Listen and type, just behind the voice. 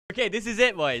Okay, this is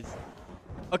it, boys.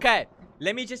 Okay,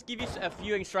 let me just give you a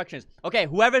few instructions. Okay,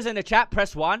 whoever's in the chat,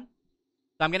 press 1.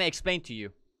 I'm gonna explain to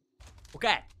you.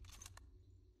 Okay.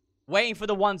 Waiting for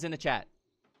the ones in the chat.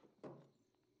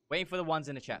 Waiting for the ones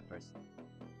in the chat first.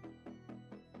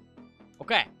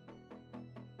 Okay.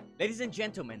 Ladies and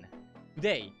gentlemen,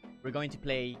 today we're going to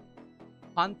play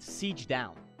Hunt Siege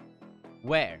Down,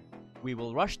 where we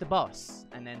will rush the boss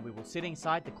and then we will sit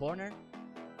inside the corner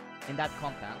in that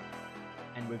compound,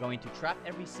 and we're going to trap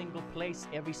every single place,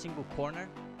 every single corner,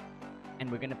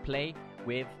 and we're gonna play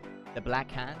with the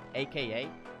Black Hand, aka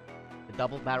the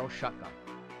double barrel shotgun.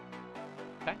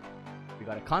 Okay? We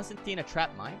got a Constantina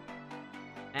trap mine,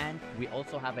 and we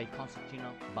also have a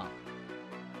Constantina bomb.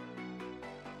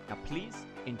 Now please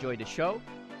enjoy the show.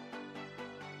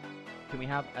 Can we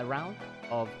have a round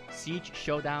of Siege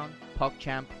Showdown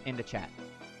PogChamp in the chat?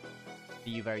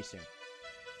 See you very soon.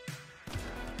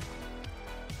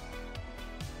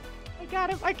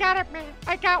 I got it, man.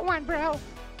 I got one, bro.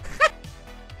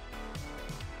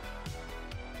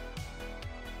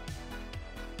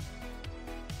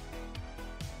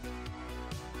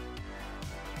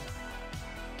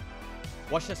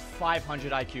 Watch this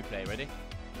 500 IQ play. Ready?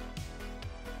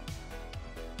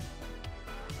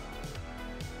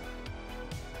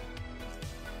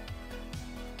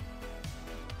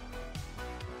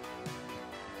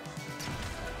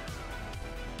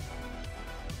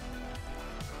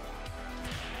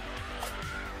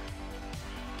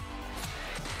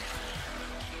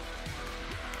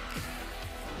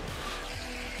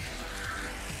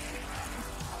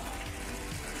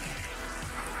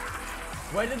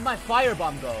 Where did my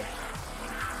firebomb go?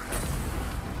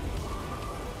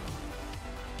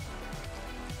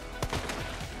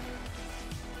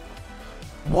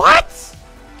 What?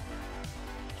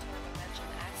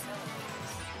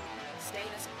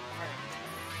 Status confirmed.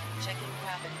 Checking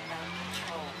cabin ground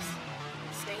controls.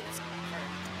 Status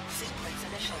confirmed. Sequence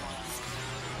initialized.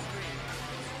 3,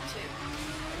 2,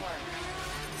 1,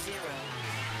 0.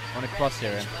 I want to cross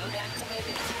here. Mode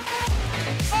activated.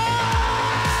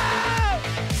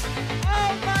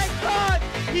 Oh my god!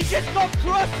 He just got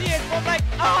crossed from like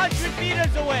 100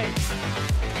 meters away!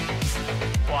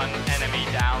 One enemy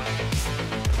down.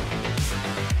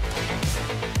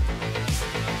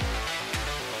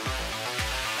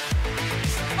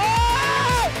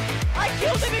 Oh! I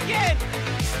killed him again!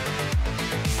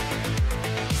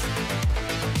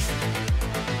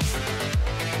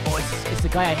 Oh, it's the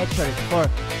guy I headshotted before.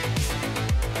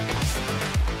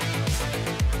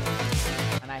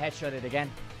 And I headshotted again.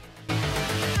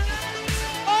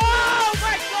 Oh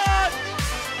my god!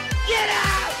 Get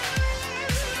out!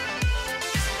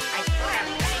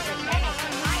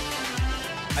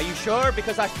 Are you sure?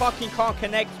 Because I fucking can't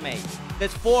connect, mate.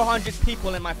 There's 400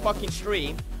 people in my fucking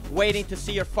stream waiting to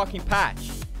see your fucking patch.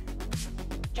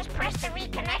 Just press the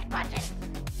reconnect button.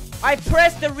 I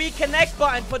pressed the reconnect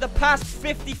button for the past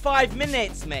 55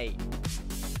 minutes, mate.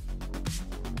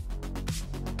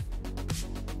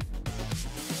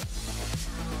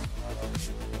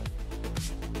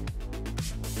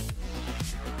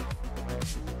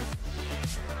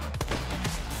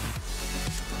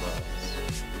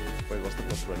 Wait, was the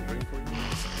plus rendering for you?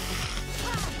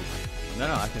 No,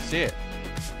 I can see it.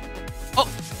 Oh!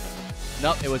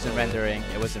 No, it wasn't rendering.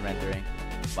 It wasn't rendering.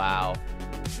 Wow.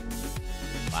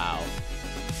 Wow.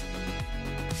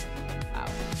 Wow.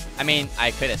 I mean,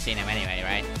 I could have seen him anyway,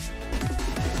 right?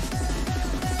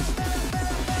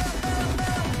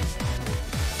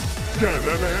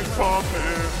 Adrenaline's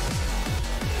pumping.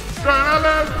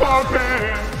 Adrenaline's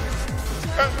pumping.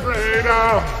 And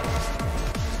radar.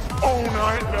 All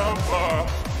night number.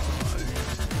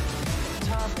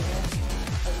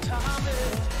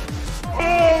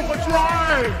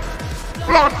 Overdrive.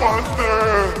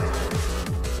 Blockbuster.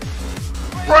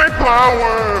 Great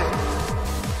power.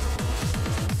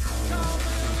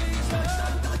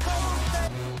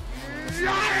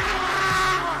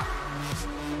 Yeah!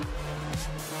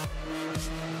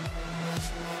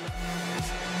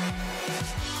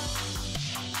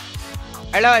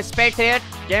 Hello, it's Patriot,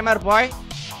 gamer boy.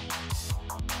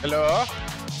 Hello?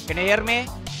 Can you hear me?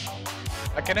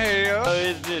 I can hear you. Who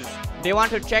is this? Do you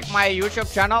want to check my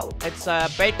YouTube channel? It's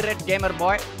Patriot Gamer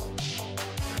Boy.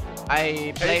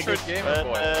 I play Hatred this, Gamer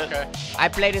Boy. Okay. I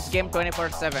play this game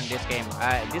 24/7.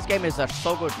 This game is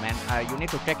so good, man. You need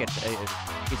to check it.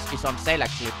 It's on sale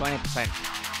actually, 20%.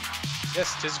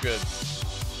 Yes, it is good.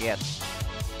 Yes.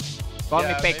 Call me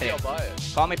maybe Patriot. I'll buy it.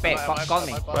 Call me Call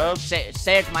me. Well, say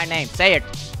it my name. Say it.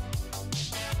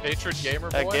 Hatred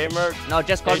Gamer Boy. Gamer. No,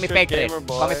 just call me Hatred Patriot. Gamer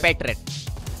Boy. Call me Patriot.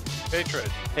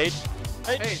 Hatred. Hey,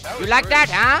 Hey, that You was like great. that,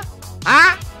 huh?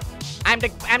 Huh? I'm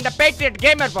the Patriot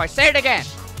Gamer Boy. Say it again.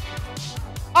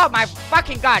 Oh my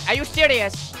fucking god, are you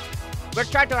serious? We're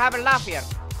trying to have a laugh here.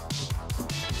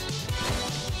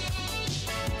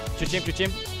 Shoot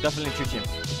him. Definitely shoot him.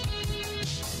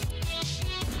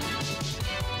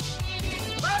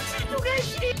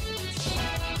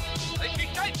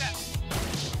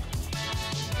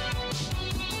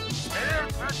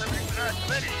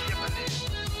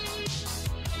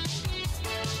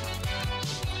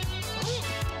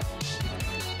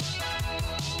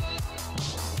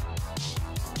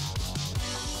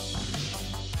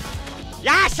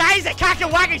 Ja, scheiße, Kacke,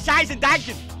 Wacke, scheiße,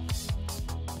 danke.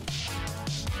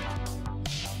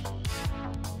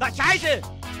 Da, scheiße.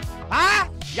 Ha?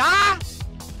 Ja?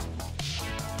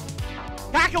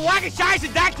 Kacke, Wacke, scheiße,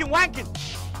 danke, wanken.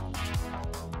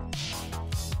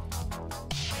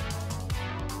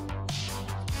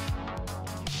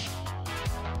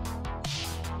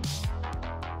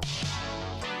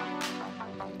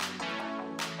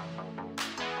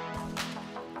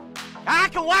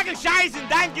 Kacke, Wacke, scheiße,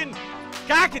 danke.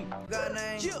 Kaken. Got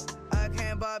names. I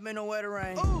can't bob in the weather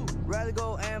rain. Rather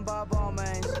go and bob all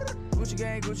mains. Gucci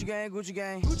gang, Gucci gang, Gucci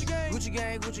gang. Gucci gang, Gucci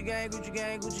gang, Gucci gang, Gucci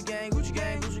gang, Gucci gang, Gucci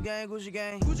gang, Gucci gang, Gucci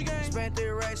gang, Gucci gang. Spent 3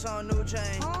 racks on new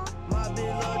chain. My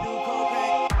bitch love do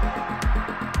cocaine.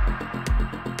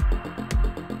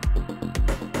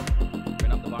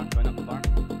 Join up the barn, join up the barn.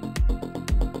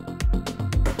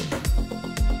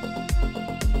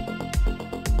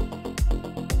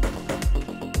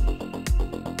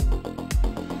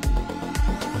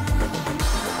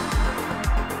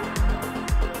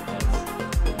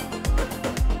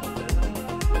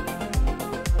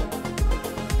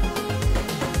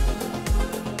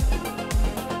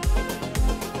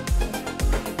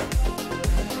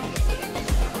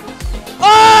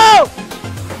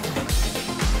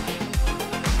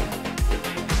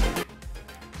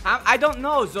 I don't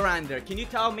know, Zorander. Can you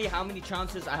tell me how many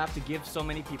chances I have to give so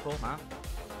many people, huh?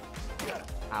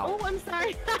 Ow. Oh, I'm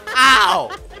sorry. Ow!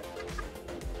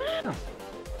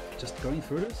 Just going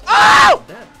through this? Ow!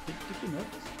 Did you notice?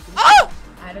 Oh!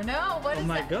 I don't know. What is Oh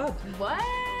my that? god. What?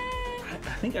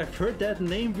 I think I've heard that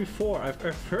name before. I've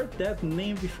heard that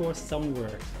name before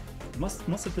somewhere. Must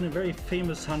have been a very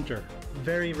famous hunter.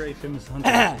 Very famous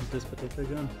hunter with this particular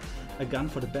gun. A gun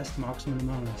for the best marksman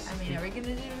among us. I mean, are we gonna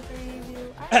do a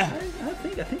review?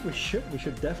 I think we should. We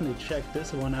should definitely check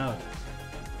this one out.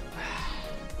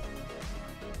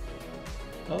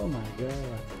 Oh my god!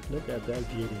 Look at that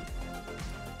beauty.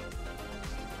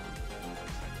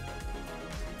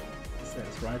 It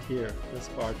says right here, this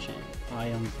Archie. I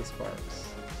am the Sparks.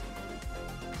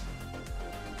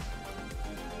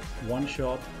 One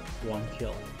shot, one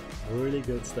kill. Really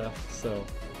good stuff. So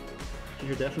you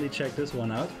should definitely check this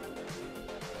one out.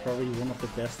 Probably one of the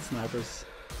best snipers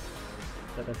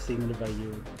that I've seen in the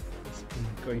Bayou is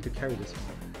going to carry this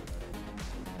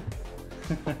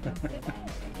one.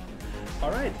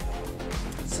 Alright,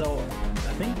 so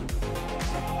I think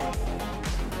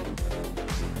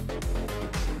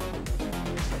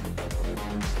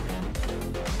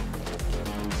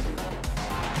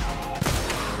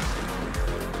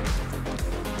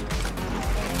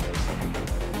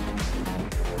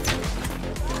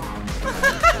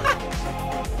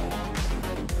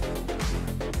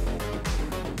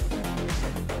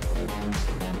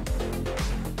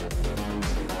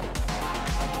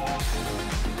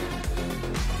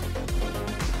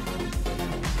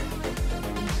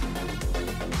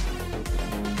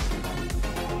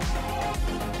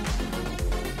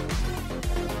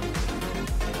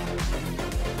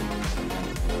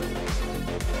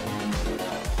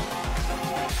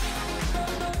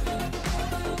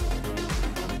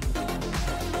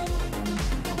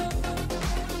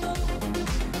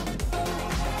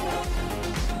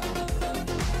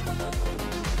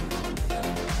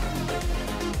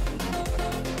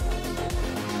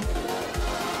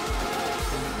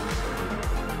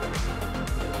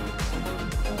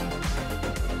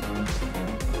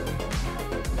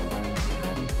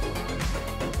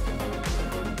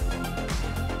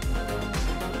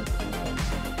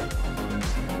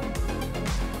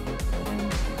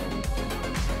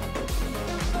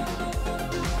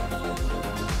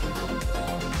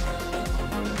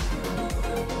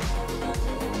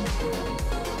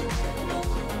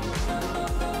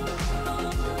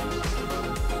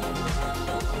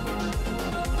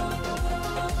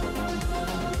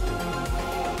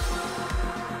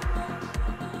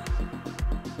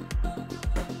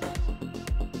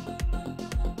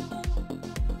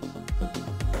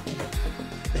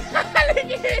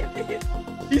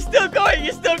He's still going,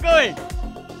 he's still going.